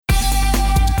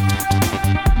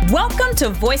Welcome to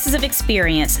Voices of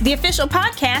Experience, the official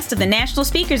podcast of the National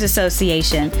Speakers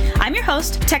Association. I'm your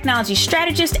host, technology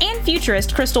strategist and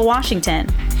futurist, Crystal Washington.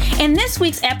 In this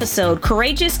week's episode,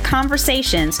 Courageous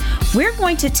Conversations, we're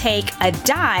going to take a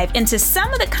dive into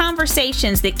some of the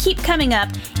conversations that keep coming up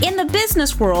in the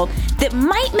business world that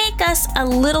might make us a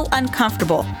little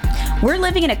uncomfortable. We're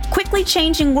living in a quickly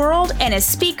changing world, and as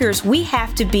speakers, we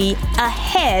have to be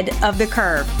ahead of the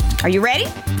curve. Are you ready?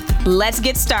 Let's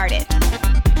get started.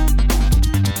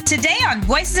 Today on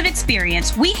Voices of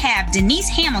Experience, we have Denise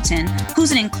Hamilton,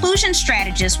 who's an inclusion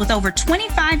strategist with over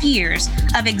 25 years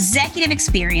of executive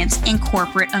experience in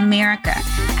corporate America.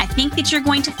 I think that you're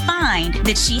going to find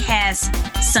that she has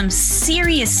some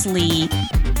seriously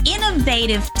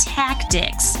innovative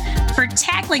tactics for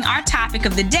tackling our topic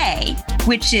of the day,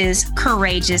 which is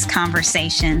courageous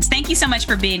conversations. Thank you so much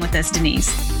for being with us, Denise.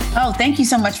 Oh, thank you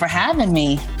so much for having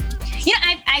me. You know,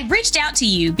 I reached out to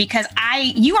you because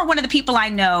you are one of the people I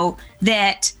know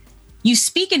that you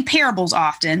speak in parables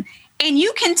often, and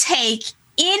you can take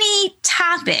any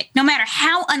topic, no matter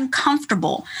how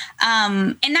uncomfortable,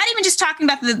 and not even just talking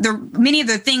about the many of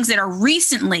the things that are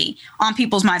recently on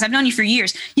people's minds. I've known you for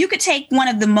years. You could take one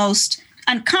of the most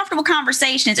uncomfortable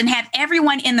conversations and have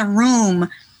everyone in the room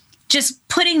just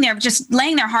laying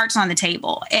their hearts on the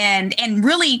table. And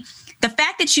really, the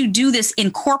fact that you do this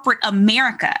in corporate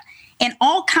America in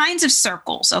all kinds of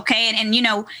circles, okay? And you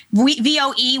know,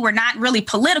 VOE, we're not really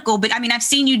political, but I mean, I've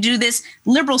seen you do this,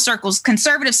 liberal circles,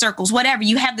 conservative circles, whatever.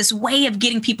 You have this way of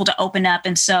getting people to open up.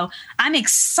 And so I'm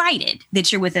excited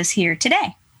that you're with us here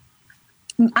today.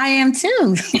 I am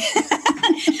too.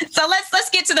 So let's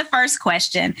get to the first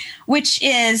question, which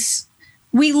is,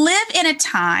 we live in a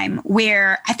time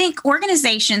where I think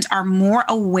organizations are more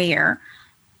aware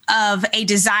of a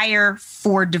desire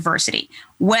for diversity,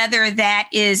 whether that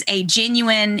is a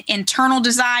genuine internal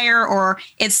desire or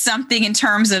it's something in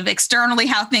terms of externally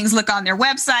how things look on their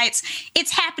websites.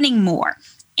 It's happening more.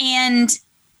 And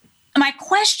my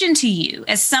question to you,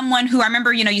 as someone who I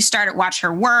remember, you know, you started Watch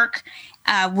Her Work,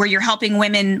 where you're helping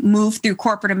women move through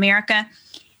corporate America.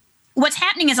 What's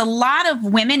happening is a lot of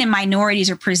women and minorities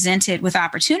are presented with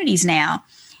opportunities now.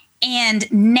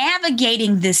 And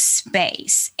navigating this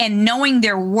space and knowing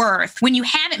their worth when you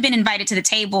haven't been invited to the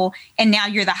table and now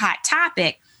you're the hot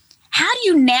topic, how do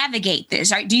you navigate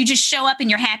this? Right? Do you just show up and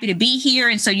you're happy to be here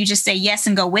and so you just say yes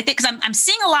and go with it? Because I'm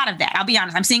seeing a lot of that. I'll be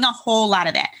honest. I'm seeing a whole lot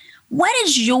of that. What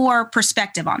is your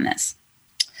perspective on this?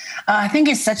 I think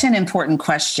it's such an important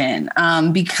question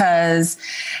because,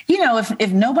 you know,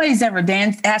 if nobody's ever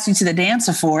asked you to the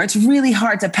dancer floor, it's really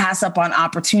hard to pass up on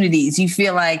opportunities. You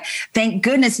feel like, thank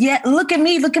goodness, yeah, look at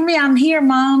me, I'm here,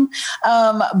 Mom.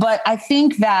 But I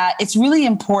think that it's really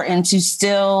important to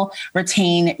still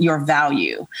retain your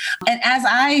value. And as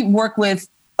I work with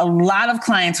a lot of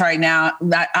clients right now,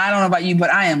 I don't know about you,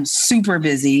 but I am super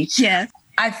busy. Yes.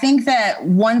 I think that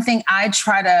one thing I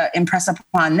try to impress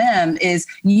upon them is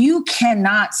you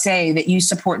cannot say that you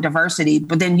support diversity,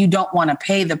 but then you don't want to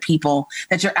pay the people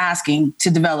that you're asking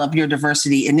to develop your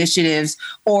diversity initiatives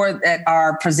or that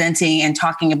are presenting and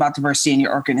talking about diversity in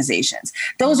your organizations.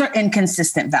 Those are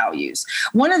inconsistent values.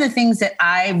 One of the things that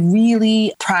I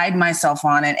really pride myself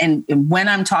on, and when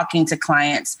I'm talking to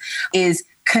clients, is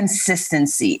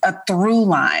consistency, a through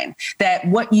line, that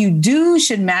what you do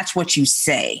should match what you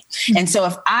say. And so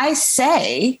if I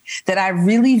say that I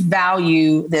really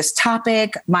value this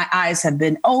topic, my eyes have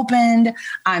been opened,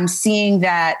 I'm seeing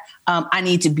that I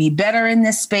need to be better in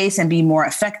this space and be more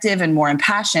effective and more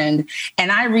impassioned,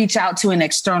 and I reach out to an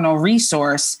external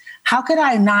resource, how could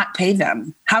I not pay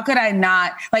them? How could I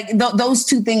not, those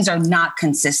two things are not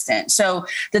consistent. So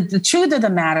the truth of the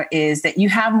matter is that you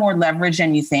have more leverage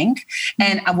than you think.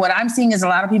 And what I'm seeing is a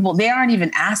lot of people, they aren't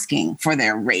even asking for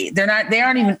their rate. They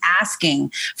aren't even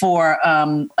asking for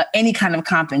any kind of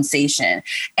compensation.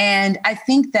 And I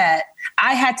think that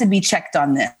I had to be checked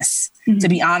on this, to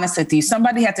be honest with you.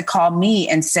 Somebody had to call me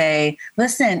and say,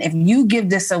 listen, if you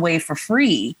give this away for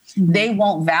free, they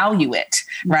won't value it,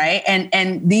 right?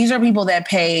 And these are people that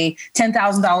pay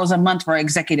 $10,000 a month for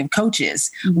executive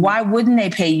coaches. Why wouldn't they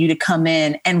pay you to come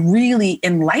in and really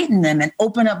enlighten them and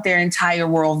open up their entire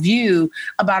worldview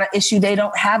about an issue they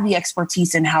don't have the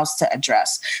expertise in-house to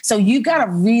address? So you got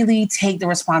to really take the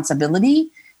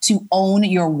responsibility to own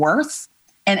your worth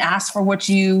and ask for what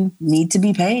you need to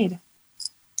be paid.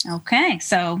 Okay.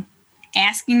 So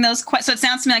asking those questions. So it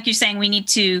sounds to me like you're saying we need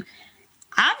to,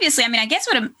 obviously, I mean, I guess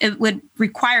it would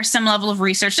require some level of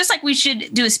research, just like we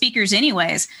should do as speakers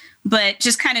anyways, but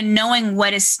just kind of knowing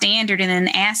what is standard and then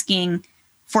asking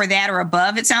for that or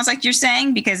above, it sounds like you're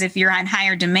saying, because if you're on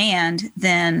higher demand,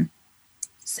 then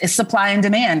It's supply and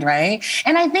demand, right?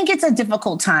 And I think it's a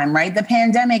difficult time, right? The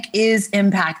pandemic is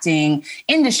impacting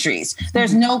industries.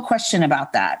 There's no question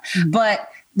about that. But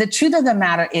the truth of the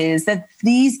matter is that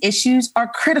these issues are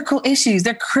critical issues.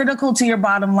 They're critical to your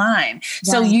bottom line. Right.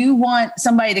 So you want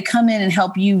somebody to come in and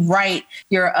help you write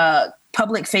your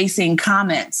public facing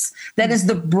comments. That is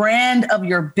the brand of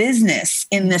your business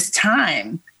in this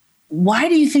time. Why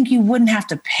do you think you wouldn't have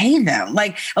to pay them?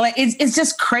 Like it's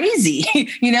just crazy,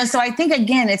 So I think,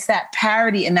 again, it's that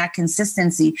parity and that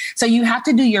consistency. So you have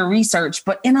to do your research,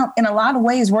 but in a lot of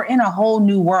ways, we're in a whole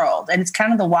new world, and it's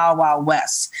kind of the wild, wild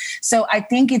west. So I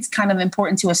think it's kind of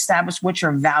important to establish what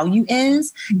your value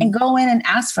is and go in and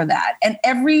ask for that. And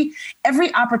every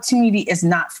opportunity is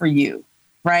not for you.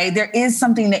 Right. There is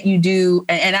something that you do.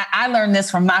 And I learned this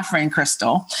from my friend,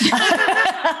 Crystal,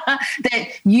 that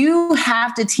you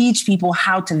have to teach people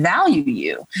how to value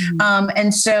you.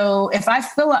 And so if I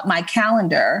fill up my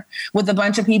calendar with a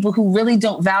bunch of people who really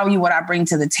don't value what I bring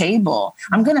to the table,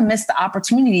 I'm going to miss the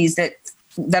opportunities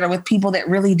that are with people that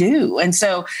really do. And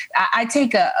so I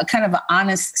take a kind of an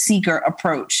honest seeker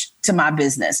approach to my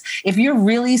business. If you're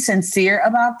really sincere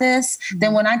about this,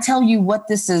 then when I tell you what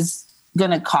this is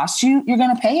going to cost you, you're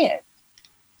going to pay it.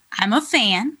 I'm a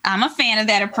fan of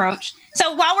that approach.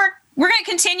 So while we're going to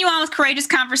continue on with courageous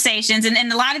conversations, and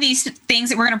a lot of these things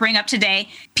that we're going to bring up today,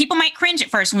 people might cringe at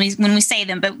first when we say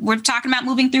them, but we're talking about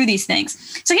moving through these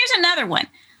things. So here's another one.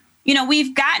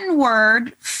 We've gotten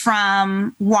word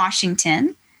from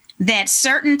Washington that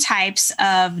certain types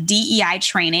of DEI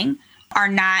training are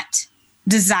not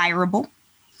desirable.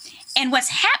 And what's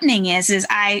happening is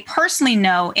I personally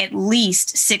know at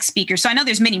least 6 speakers. So I know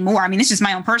there's many more. I mean, this is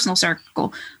my own personal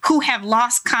circle who have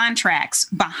lost contracts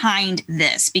behind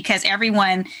this because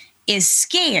everyone is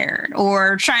scared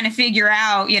or trying to figure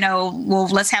out, well,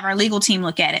 let's have our legal team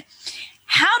look at it.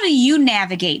 How do you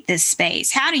navigate this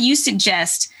space? How do you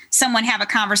suggest someone have a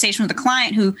conversation with a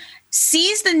client who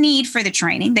sees the need for the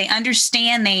training? They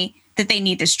understand that they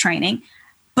need this training,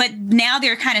 but now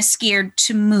they're kind of scared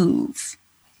to move.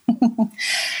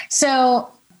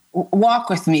 So walk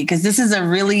with me, because this is a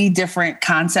really different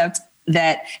concept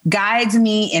that guides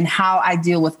me in how I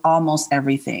deal with almost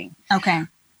everything. Okay.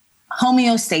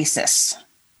 Homeostasis.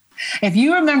 If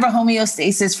you remember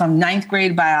homeostasis from 9th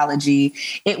grade biology,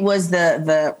 it was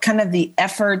the kind of the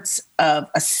efforts of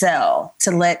a cell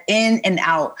to let in and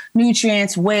out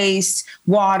nutrients, waste,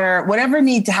 water, whatever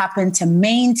needs to happen to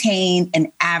maintain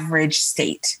an average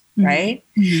state. Right?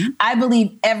 Mm-hmm. I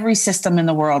believe every system in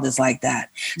the world is like that.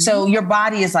 Mm-hmm. So your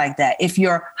body is like that. If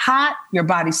you're hot, your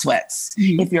body sweats.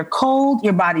 Mm-hmm. If you're cold,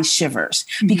 your body shivers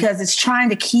because it's trying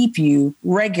to keep you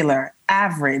regular,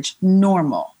 average,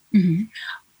 normal. Mm-hmm.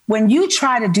 When you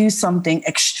try to do something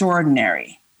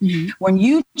extraordinary, when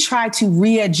you try to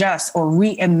readjust or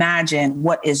reimagine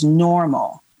what is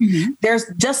normal, there's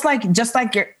just like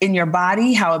you're in your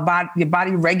body, how your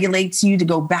body regulates you to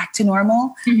go back to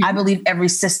normal. I believe every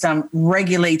system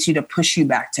regulates you to push you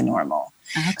back to normal.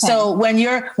 Okay. So when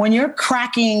you're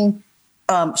cracking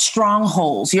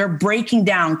strongholds, you're breaking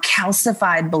down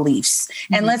calcified beliefs.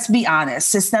 And let's be honest,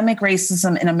 systemic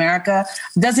racism in America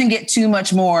doesn't get too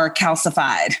much more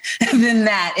calcified than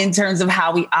that in terms of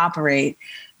how we operate.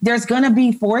 There's going to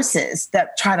be forces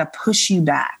that try to push you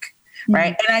back,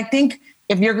 right? And I think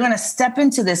if you're going to step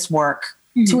into this work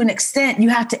to an extent, you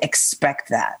have to expect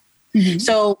that.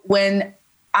 So when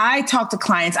I talked to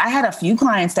clients, I had a few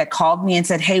clients that called me and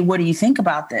said, hey, what do you think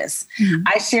about this?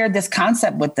 I shared this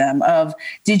concept with them of,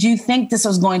 did you think this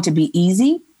was going to be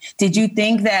easy? Did you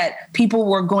think that people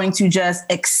were going to just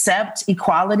accept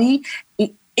equality?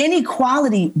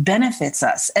 Inequality benefits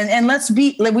us. And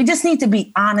we just need to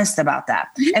be honest about that.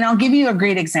 And I'll give you a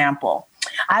great example.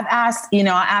 I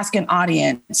ask an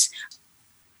audience,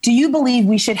 do you believe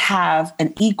we should have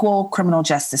an equal criminal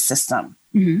justice system?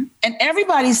 And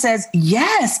everybody says,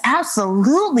 yes,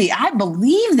 absolutely. I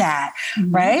believe that,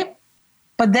 right?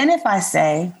 But then if I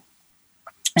say,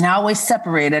 and I always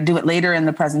separate, I do it later in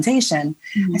the presentation,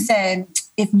 I said,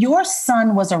 if your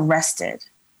son was arrested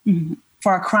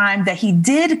for a crime that he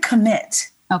did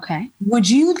commit, okay, would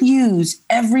you use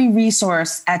every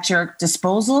resource at your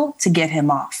disposal to get him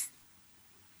off?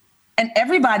 And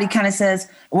everybody kind of says,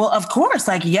 well, of course,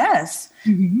 like, yes.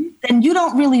 Then you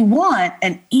don't really want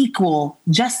an equal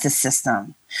justice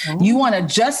system. You want a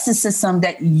justice system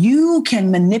that you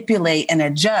can manipulate and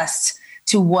adjust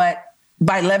to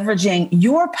by leveraging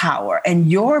your power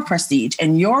and your prestige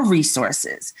and your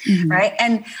resources, right?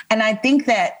 And I think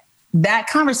that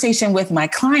conversation with my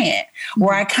client,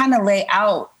 where I kind of lay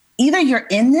out, either you're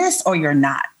in this or you're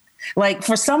not. Like,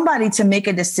 for somebody to make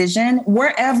a decision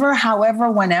wherever,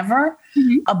 however, whenever,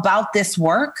 about this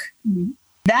work,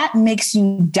 that makes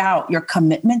you doubt your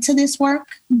commitment to this work.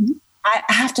 I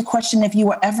have to question if you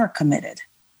were ever committed,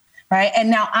 right? And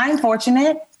now I'm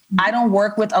fortunate. I don't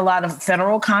work with a lot of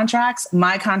federal contracts.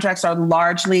 My contracts are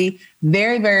largely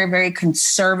very, very, very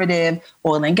conservative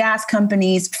oil and gas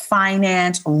companies,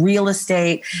 finance, real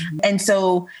estate. And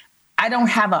so I don't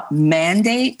have a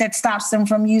mandate that stops them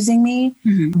from using me,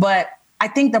 but I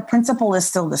think the principle is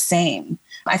still the same.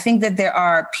 I think that there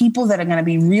are people that are going to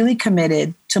be really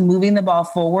committed to moving the ball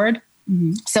forward.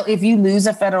 So if you lose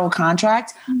a federal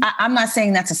contract, I'm not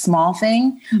saying that's a small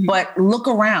thing, but look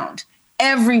around.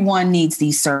 Everyone needs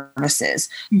these services.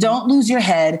 Don't lose your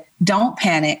head. Don't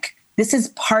panic. This is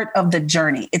part of the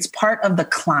journey. It's part of the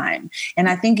climb. And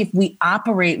I think if we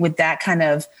operate with that kind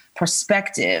of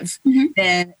perspective,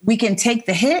 then we can take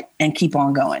the hit and keep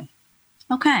on going.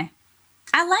 Okay.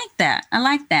 I like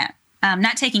that.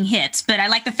 Not taking hits, but I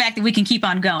like the fact that we can keep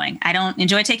on going. I don't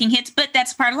enjoy taking hits, but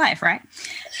that's part of life, right?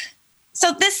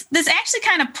 So this actually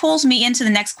kind of pulls me into the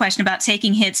next question about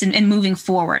taking hits and moving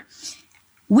forward.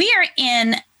 We are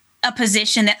in a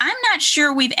position that I'm not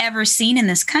sure we've ever seen in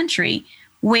this country,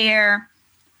 where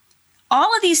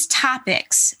all of these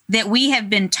topics that we have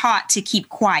been taught to keep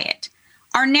quiet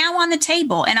are now on the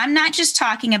table. And I'm not just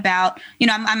talking about,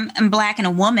 I'm Black and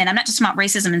a woman. I'm not just about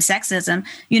racism and sexism.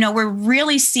 We're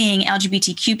really seeing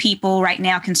LGBTQ people right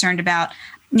now concerned about,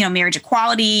 marriage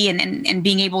equality and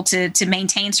being able to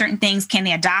maintain certain things. Can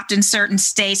they adopt in certain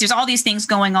states? There's all these things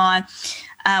going on.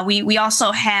 We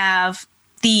also have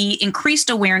the increased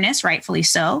awareness, rightfully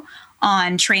so,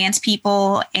 on trans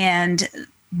people and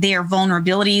their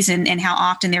vulnerabilities and how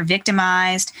often they're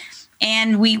victimized.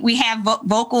 And we have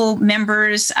vocal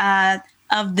members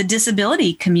of the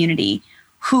disability community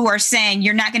who are saying,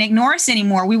 you're not going to ignore us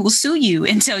anymore. We will sue you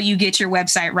until you get your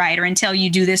website right or until you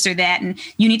do this or that. And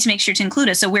you need to make sure to include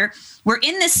us. So we're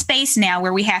in this space now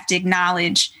where we have to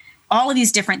acknowledge all of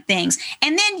these different things.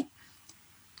 And then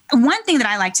one thing that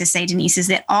I like to say, Denise, is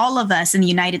that all of us in the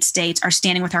United States are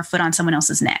standing with our foot on someone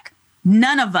else's neck.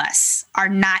 None of us are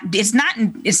not,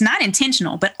 it's not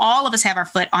intentional, but all of us have our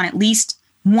foot on at least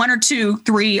one or two,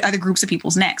 three other groups of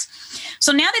people's necks.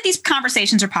 So now that these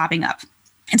conversations are popping up,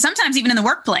 and sometimes even in the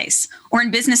workplace or in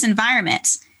business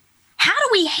environments, how do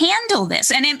we handle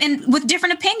this? And with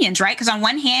different opinions, right? Because on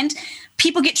one hand,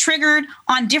 people get triggered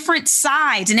on different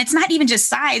sides, and it's not even just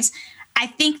sides. I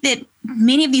think that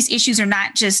many of these issues are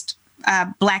not just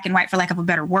black and white, for lack of a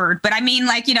better word, but I mean,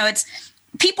 it's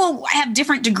people have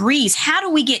different degrees. How do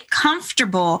we get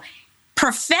comfortable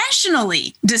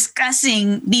professionally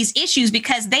discussing these issues,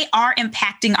 because they are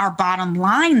impacting our bottom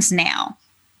lines now?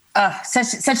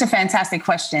 Such a fantastic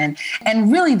question, and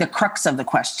really the crux of the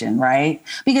question, right?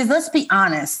 Because let's be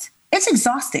honest, it's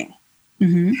exhausting.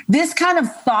 This kind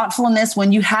of thoughtfulness,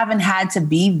 when you haven't had to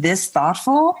be this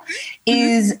thoughtful,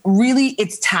 is really,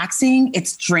 it's taxing,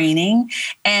 it's draining,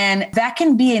 and that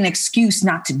can be an excuse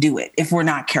not to do it if we're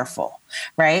not careful,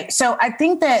 right? So I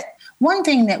think that one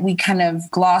thing that we kind of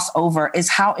gloss over is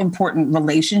how important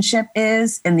relationship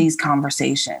is in these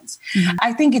conversations.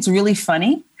 I think it's really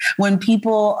funny when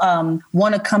people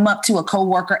want to come up to a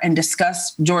coworker and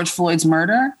discuss George Floyd's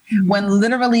murder, when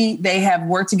literally they have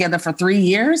worked together for 3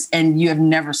 years and you have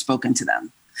never spoken to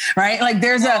them. Right? Like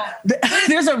there's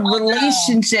a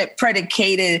relationship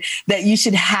predicated that you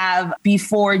should have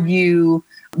before you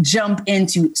jump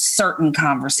into certain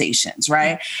conversations,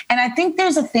 right? And I think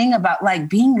there's a thing about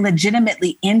being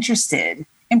legitimately interested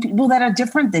in people that are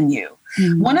different than you.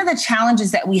 One of the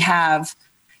challenges that we have,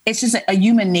 it's just a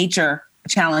human nature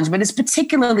challenge, but it's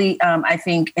particularly, I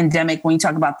think, endemic when you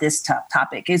talk about this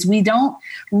topic, is we don't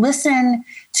listen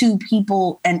to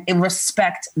people and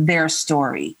respect their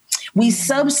story. We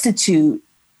substitute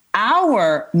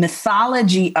our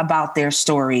mythology about their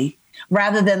story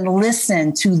rather than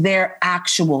listen to their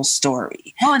actual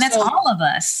story. Oh, and that's all of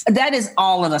us. That is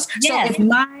all of us. Yes. So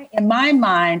in my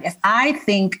mind, if I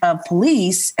think of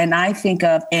police and I think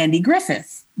of Andy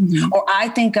Griffith, or I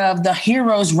think of the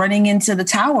heroes running into the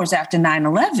towers after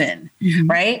 9/11,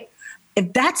 right?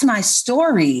 If that's my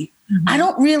story, I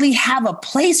don't really have a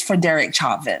place for Derek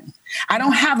Chauvin. I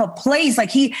don't have a place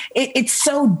it's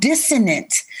so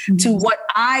dissonant to what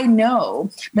I know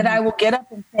that I will get up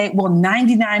and say, well,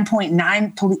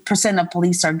 99.9% of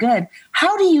police are good.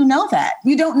 How do you know that?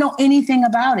 You don't know anything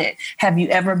about it. Have you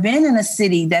ever been in a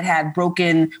city that had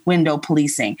broken window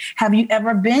policing? Have you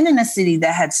ever been in a city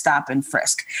that had stop and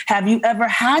frisk? Have you ever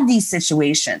had these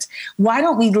situations? Why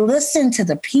don't we listen to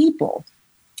the people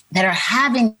that are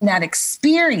having that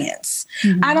experience.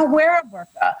 I don't wear a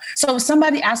burqa. So if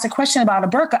somebody asks a question about a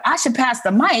burqa, I should pass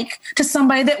the mic to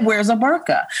somebody that wears a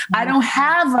burqa. I don't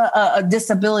have a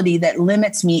disability that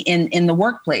limits me in the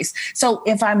workplace. So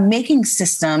if I'm making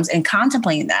systems and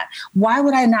contemplating that, why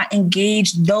would I not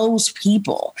engage those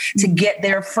people to get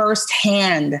their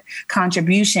firsthand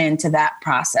contribution to that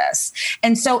process?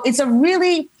 And so it's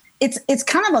it's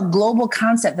kind of a global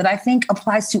concept that I think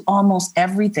applies to almost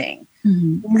everything.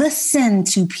 Listen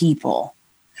to people,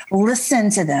 listen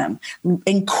to them,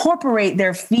 incorporate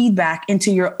their feedback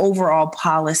into your overall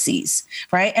policies,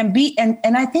 right?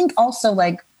 And I think also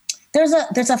like there's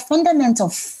a fundamental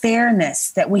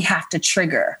fairness that we have to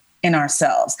trigger in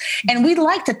ourselves. And we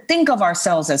like to think of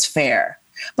ourselves as fair,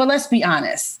 but let's be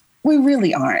honest. We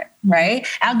really aren't, right?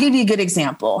 I'll give you a good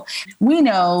example. We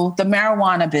know the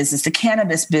marijuana business, the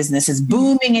cannabis business is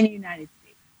booming in the United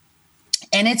States.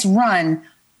 And it's run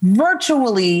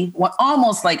virtually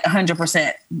almost like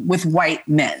 100% with white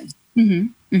men.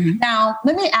 Now,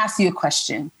 let me ask you a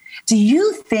question. Do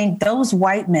you think those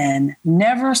white men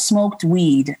never smoked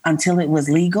weed until it was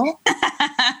legal?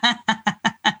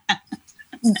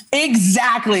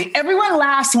 Exactly. Everyone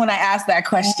laughs when I ask that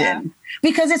question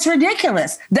because it's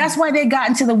ridiculous. That's why they got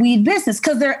into the weed business,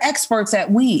 because they're experts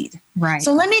at weed. Right.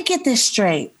 So let me get this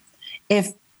straight.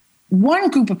 If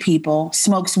one group of people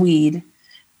smokes weed,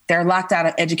 they're locked out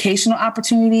of educational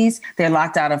opportunities. They're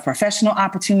locked out of professional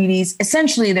opportunities.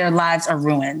 Essentially, their lives are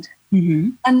ruined.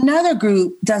 Another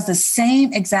group does the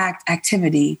same exact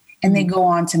activity and they go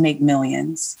on to make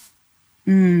millions.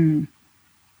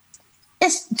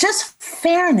 It's just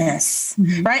fairness,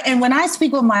 right? And when I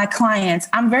speak with my clients,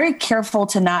 I'm very careful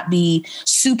to not be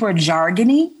super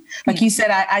jargony. Like you said,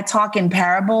 I talk in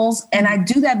parables, and I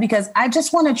do that because I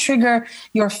just want to trigger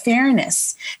your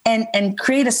fairness and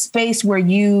create a space where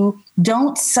you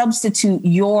don't substitute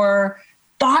your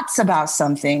thoughts about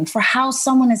something for how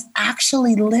someone is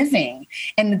actually living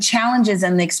and the challenges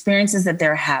and the experiences that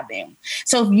they're having.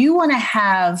 So if you want to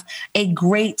have a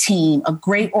great team, a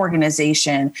great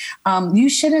organization, you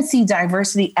shouldn't see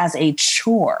diversity as a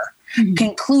chore.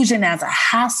 Conclusion as a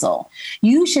hassle.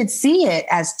 You should see it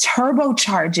as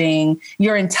turbocharging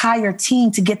your entire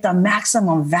team to get the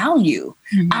maximum value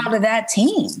out of that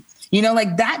team. You know,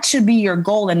 like that should be your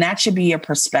goal and that should be your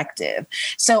perspective.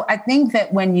 So I think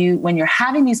that when you're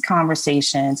having these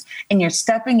conversations and you're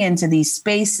stepping into these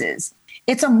spaces,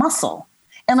 it's a muscle.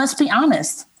 And let's be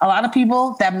honest, a lot of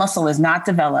people, that muscle is not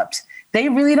developed. They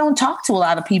really don't talk to a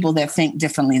lot of people that think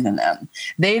differently than them.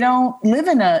 They don't live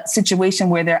in a situation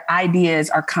where their ideas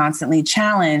are constantly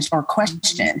challenged or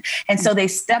questioned. And so they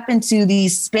step into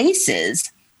these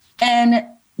spaces and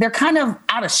they're kind of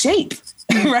out of shape,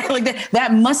 right? Like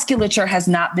that musculature has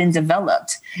not been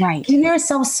developed. Right. Give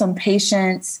yourself some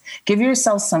patience, give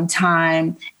yourself some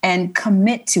time and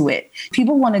commit to it.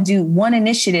 People want to do one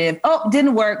initiative. Oh,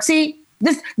 didn't work. See,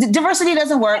 this diversity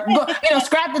doesn't work. Go,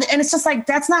 scrap it. And it's just like,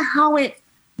 that's not how it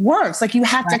works. Like you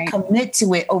have to commit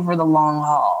to it over the long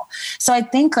haul. So I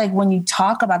think like when you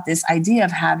talk about this idea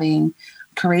of having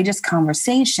courageous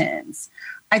conversations,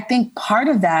 I think part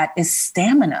of that is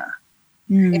stamina.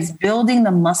 It's building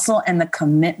the muscle and the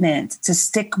commitment to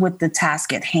stick with the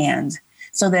task at hand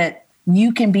so that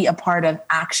you can be a part of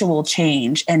actual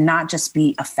change and not just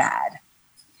be a fad.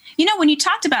 You know, when you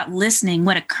talked about listening,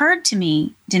 what occurred to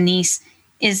me, Denise,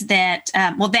 is that,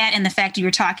 that and the fact you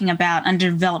were talking about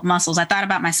underdeveloped muscles, I thought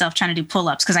about myself trying to do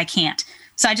pull-ups because I can't.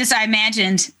 So I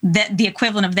imagined that the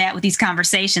equivalent of that with these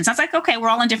conversations. I was like, okay, we're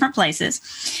all in different places.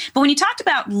 But when you talked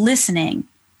about listening,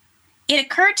 it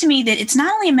occurred to me that it's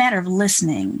not only a matter of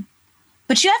listening,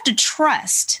 but you have to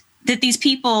trust that these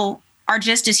people are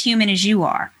just as human as you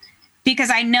are. Because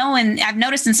I know, and I've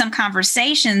noticed in some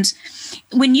conversations,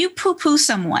 when you poo-poo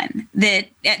someone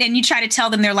and you try to tell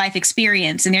them their life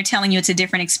experience and they're telling you it's a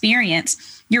different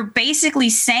experience, you're basically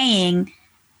saying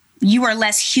you are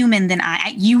less human than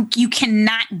I. You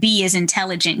cannot be as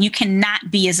intelligent. You cannot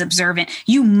be as observant.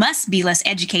 You must be less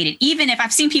educated. Even if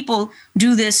I've seen people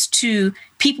do this to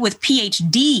people with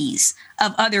PhDs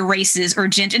of other races or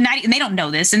gender, and they don't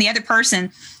know this. And the other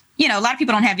person, a lot of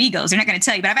people don't have egos. They're not going to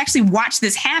tell you, but I've actually watched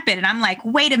this happen. And I'm like,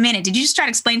 wait a minute. Did you just try to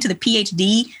explain to the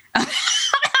PhD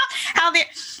how they're,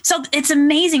 so it's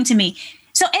amazing to me.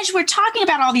 So as we're talking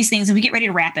about all these things and we get ready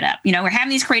to wrap it up, we're having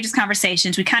these courageous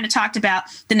conversations. We kind of talked about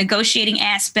the negotiating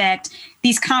aspect,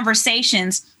 these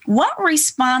conversations. What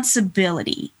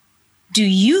responsibility do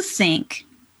you think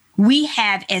we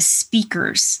have as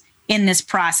speakers in this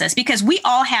process? Because we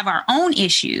all have our own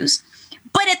issues,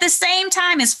 but at the same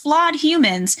time, as flawed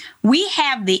humans, we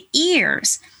have the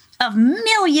ears of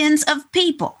millions of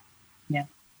people.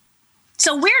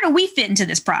 So where do we fit into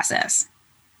this process?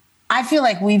 I feel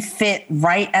like we fit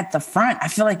right at the front. I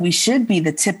feel like we should be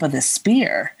the tip of the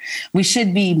spear. We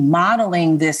should be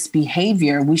modeling this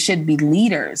behavior. We should be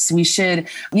leaders. We should,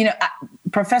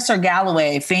 Professor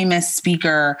Galloway, famous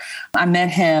speaker, I met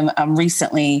him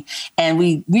recently, and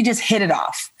we just hit it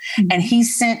off. Mm-hmm. And he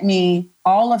sent me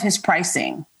all of his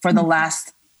pricing for the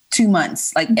last 2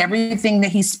 months, like everything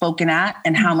that he's spoken at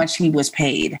and how much he was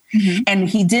paid. Mm-hmm. And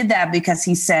he did that because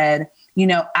he said,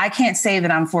 I can't say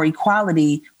that I'm for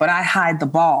equality, but I hide the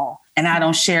ball and I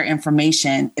don't share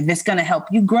information. If it's going to help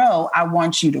you grow, I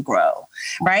want you to grow.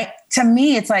 Right. To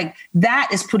me, it's like that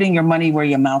is putting your money where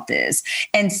your mouth is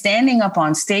and standing up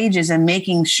on stages and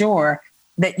making sure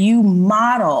that you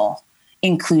model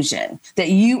inclusion, that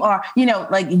you are,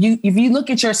 if you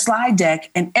look at your slide deck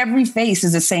and every face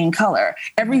is the same color,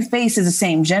 every face is the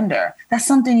same gender, that's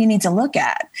something you need to look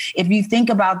at. If you think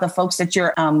about the folks that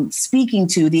you're speaking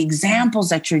to, the examples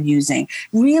that you're using,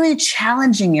 really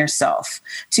challenging yourself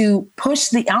to push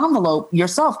the envelope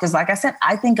yourself. Because like I said,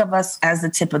 I think of us as the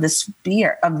tip of the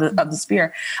spear, of the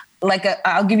spear.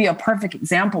 I'll give you a perfect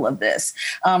example of this.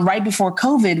 Right before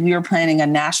COVID, we were planning a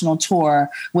national tour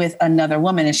with another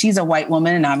woman, and she's a white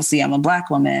woman, and obviously I'm a Black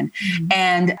woman. Mm-hmm.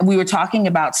 And we were talking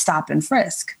about stop and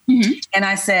frisk. Mm-hmm. And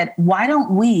I said, why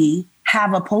don't we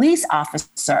have a police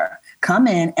officer come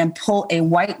in and pull a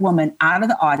white woman out of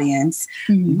the audience,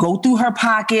 go through her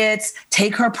pockets,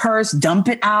 take her purse, dump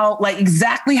it out, like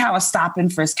exactly how a stop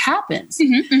and frisk happens.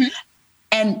 Mm-hmm. Mm-hmm.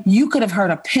 And you could have heard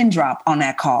a pin drop on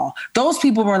that call. Those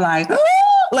people were like,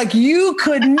 like you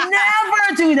could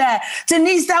never do that.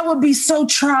 Denise, that would be so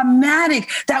traumatic.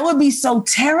 That would be so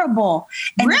terrible.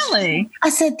 And really? I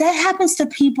said, that happens to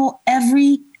people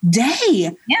every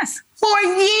day. Yes. For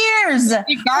years.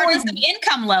 Regardless of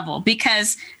income level,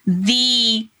 because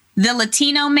the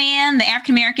Latino man, the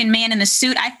African-American man in the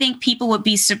suit, I think people would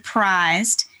be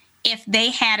surprised if they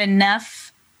had enough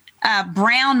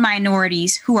brown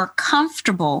minorities who are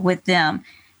comfortable with them,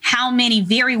 how many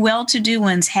very well-to-do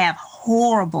ones have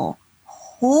horrible,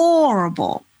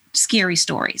 scary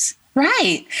stories.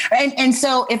 Right. And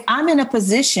so if I'm in a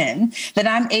position that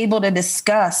I'm able to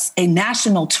discuss a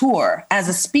national tour as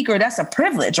a speaker, that's a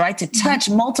privilege, right? To touch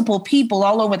multiple people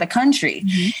all over the country.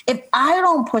 Mm-hmm. If I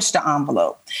don't push the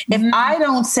envelope, if I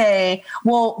don't say,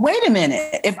 well, wait a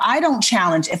minute, if I don't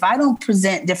challenge, if I don't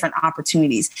present different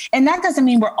opportunities, and that doesn't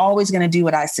mean we're always going to do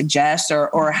what I suggest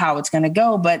or how it's going to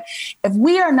go. But if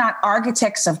we are not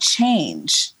architects of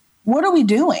change, what are we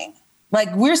doing?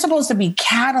 Like we're supposed to be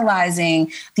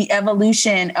catalyzing the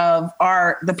evolution of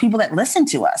the people that listen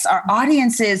to us. Our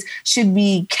audiences should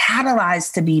be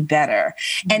catalyzed to be better.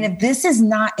 And if this is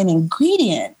not an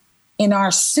ingredient in our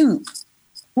soup,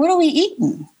 what are we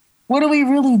eating? What are we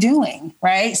really doing?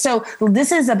 Right. So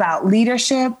this is about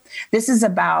leadership. This is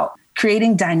about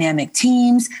creating dynamic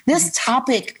teams. This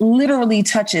topic literally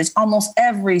touches almost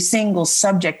every single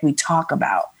subject we talk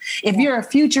about. If you're a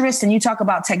futurist and you talk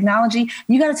about technology,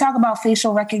 you got to talk about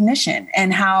facial recognition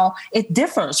and how it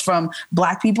differs from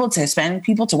Black people to Hispanic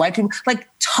people to white people. Like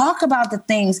talk about the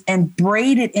things and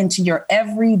braid it into your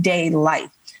everyday life.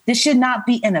 This should not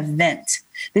be an event.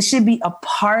 This should be a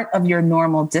part of your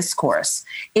normal discourse.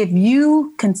 If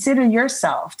you consider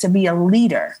yourself to be a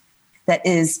leader that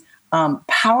is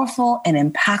powerful and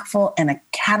impactful and a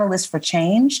catalyst for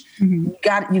change, you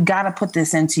got to put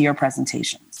this into your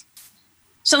presentations.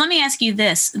 So let me ask you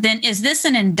this, then, is this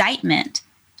an indictment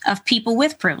of people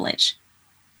with privilege?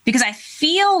 Because I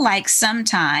feel like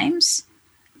sometimes,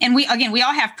 and we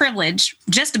all have privilege,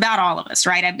 just about all of us,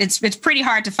 right? It's pretty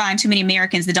hard to find too many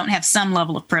Americans that don't have some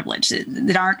level of privilege,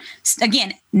 that aren't,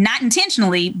 again, not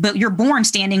intentionally, but you're born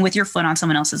standing with your foot on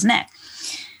someone else's neck.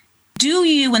 Do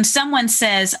you, when someone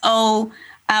says,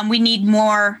 we need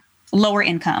more lower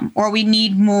income, or we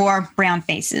need more brown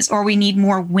faces, or we need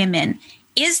more women,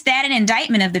 is that an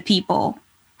indictment of the people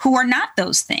who are not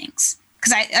those things?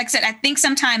 Because like I said, I think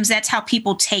sometimes that's how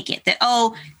people take it, that,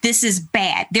 this is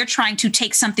bad. They're trying to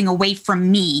take something away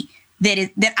from me that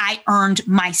I earned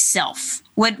myself.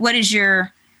 What is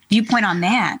your viewpoint on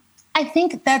that? I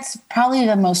think that's probably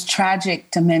the most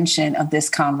tragic dimension of this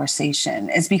conversation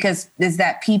is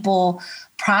that people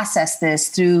process this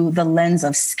through the lens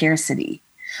of scarcity.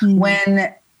 Mm-hmm.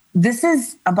 When this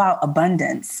is about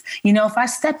abundance. If I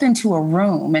step into a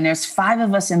room and there's 5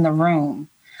 of us in the room,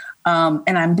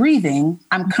 and I'm breathing,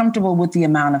 I'm comfortable with the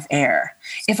amount of air.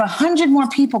 If 100 more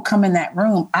people come in that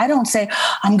room, I don't say,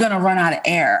 I'm going to run out of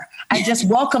air. I just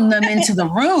welcome them into the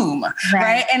room.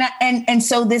 Right. And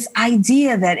so this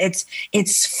idea that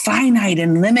it's finite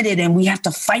and limited and we have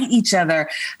to fight each other.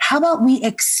 How about we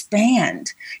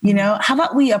expand? How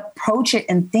about we approach it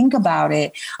and think about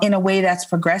it in a way that's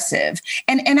progressive?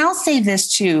 And I'll say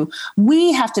this too,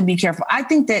 we have to be careful. I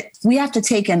think that we have to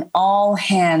take an all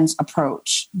hands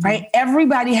approach, right?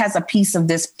 Everybody has a piece of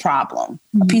this problem,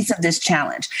 a piece of this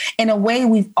challenge. In a way,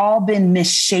 we've all been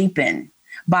misshapen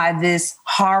by this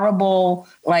horrible,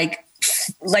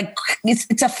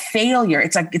 it's a failure.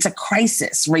 It's a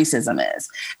crisis. Racism is,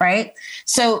 right?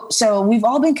 So we've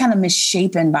all been kind of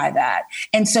misshapen by that.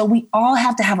 And so we all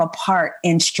have to have a part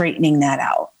in straightening that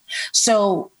out.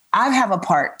 So I have a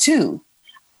part too.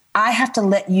 I have to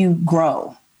let you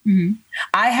grow. Mm-hmm.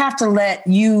 I have to let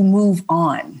you move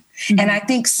on. Mm-hmm. And I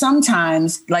think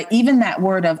sometimes, even that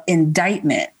word of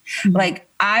indictment,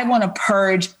 I want to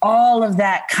purge all of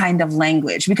that kind of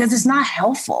language because it's not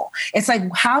helpful. It's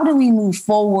how do we move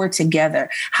forward together?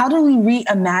 How do we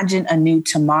reimagine a new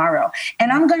tomorrow?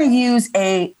 And I'm going to use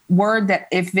a word that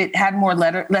if it had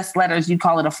less letters, you'd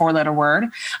call it a 4-letter word: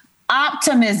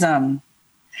 optimism.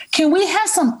 Can we have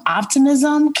some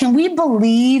optimism? Can we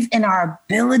believe in our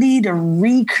ability to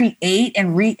recreate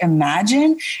and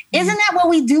reimagine? Isn't that what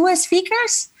we do as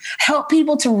speakers? Help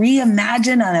people to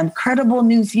reimagine an incredible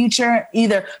new future,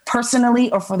 either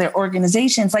personally or for their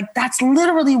organizations. That's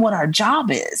literally what our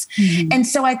job is. Mm-hmm. And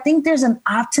so I think there's an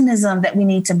optimism that we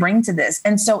need to bring to this.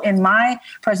 And so in my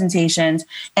presentations,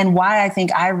 and why I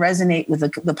think I resonate with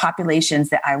the populations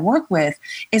that I work with,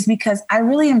 is because I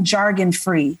really am jargon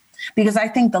free. Because I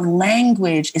think the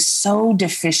language is so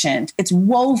deficient. It's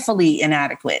woefully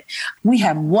inadequate. We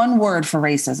have one word for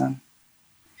racism.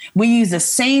 We use the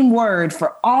same word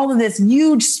for all of this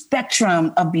huge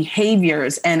spectrum of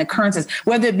behaviors and occurrences,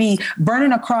 whether it be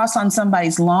burning a cross on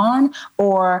somebody's lawn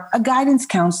or a guidance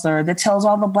counselor that tells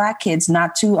all the Black kids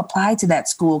not to apply to that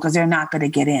school because they're not going to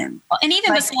get in. And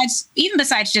even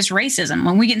besides just racism,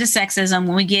 when we get into sexism,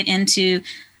 when we get into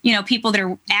people that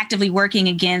are actively working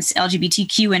against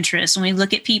LGBTQ interests, when we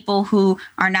look at people who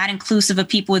are not inclusive of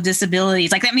people with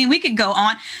disabilities, we could go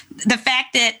on. The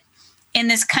fact that in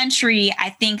this country,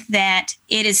 I think that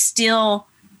it is still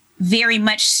very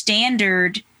much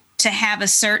standard to have a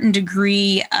certain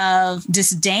degree of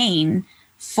disdain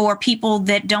for people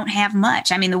that don't have much.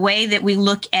 The way that we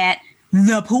look at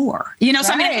the poor,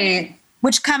 right.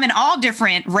 Which come in all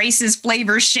different races,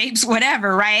 flavors, shapes,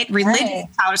 whatever, right? Religious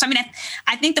tolerance.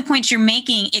 I think the points you're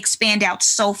making expand out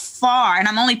so far. And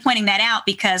I'm only pointing that out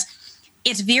because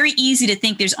it's very easy to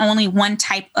think there's only one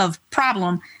type of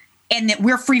problem and that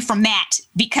we're free from that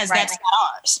because that's not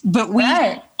ours. But we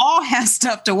all have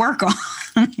stuff to work on.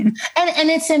 And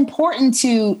it's important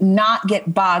to not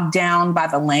get bogged down by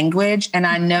the language. And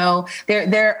I know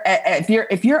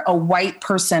if you're a white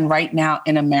person right now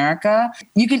in America,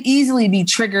 you can easily be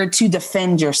triggered to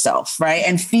defend yourself, right?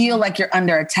 And feel like you're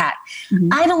under attack. Mm-hmm.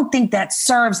 I don't think that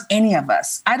serves any of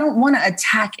us. I don't want to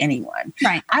attack anyone.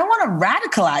 Right. I want to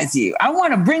radicalize you. I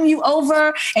want to bring you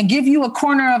over and give you a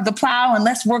corner of the plow and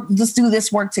let's do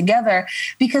this work together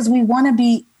because we want to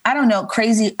be,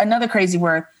 another crazy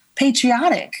word,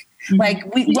 patriotic. Mm-hmm.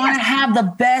 We want to have the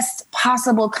best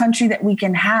possible country that we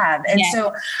can have. And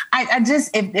so I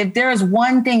just, if there is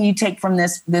one thing you take from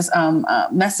this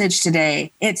message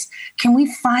today, it's, can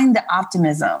we find the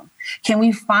optimism? Can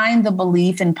we find the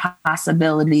belief in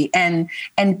possibility and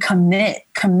commit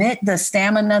the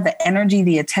stamina, the energy,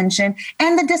 the attention,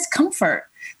 and the discomfort?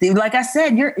 Like I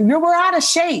said, we're out of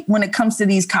shape when it comes to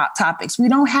these topics. We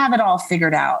don't have it all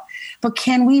figured out. But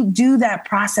can we do that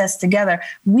process together?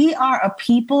 We are a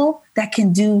people that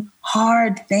can do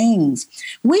hard things.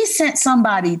 We sent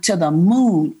somebody to the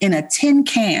moon in a tin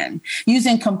can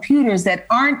using computers that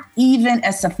aren't even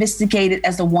as sophisticated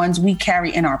as the ones we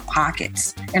carry in our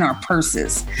pockets, in our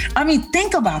purses.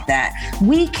 Think about that.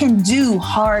 We can do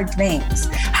hard things.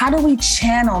 How do we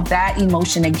channel that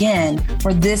emotion again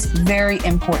for this very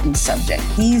important subject?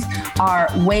 These are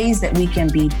ways that we can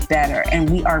be better, and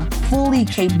we are fully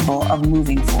capable of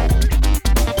moving forward.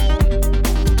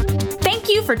 Thank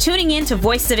you for tuning in to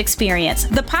Voices of Experience,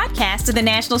 the podcast of the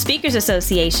National Speakers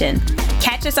Association.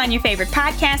 Catch us on your favorite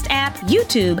podcast app,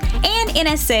 YouTube, and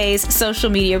NSA's social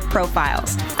media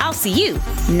profiles. I'll see you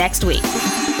next week.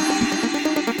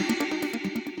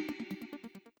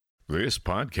 This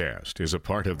podcast is a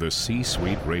part of the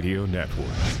C-Suite Radio Network.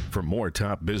 For more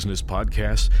top business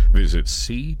podcasts, visit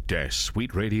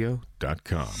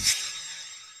c-suiteradio.com.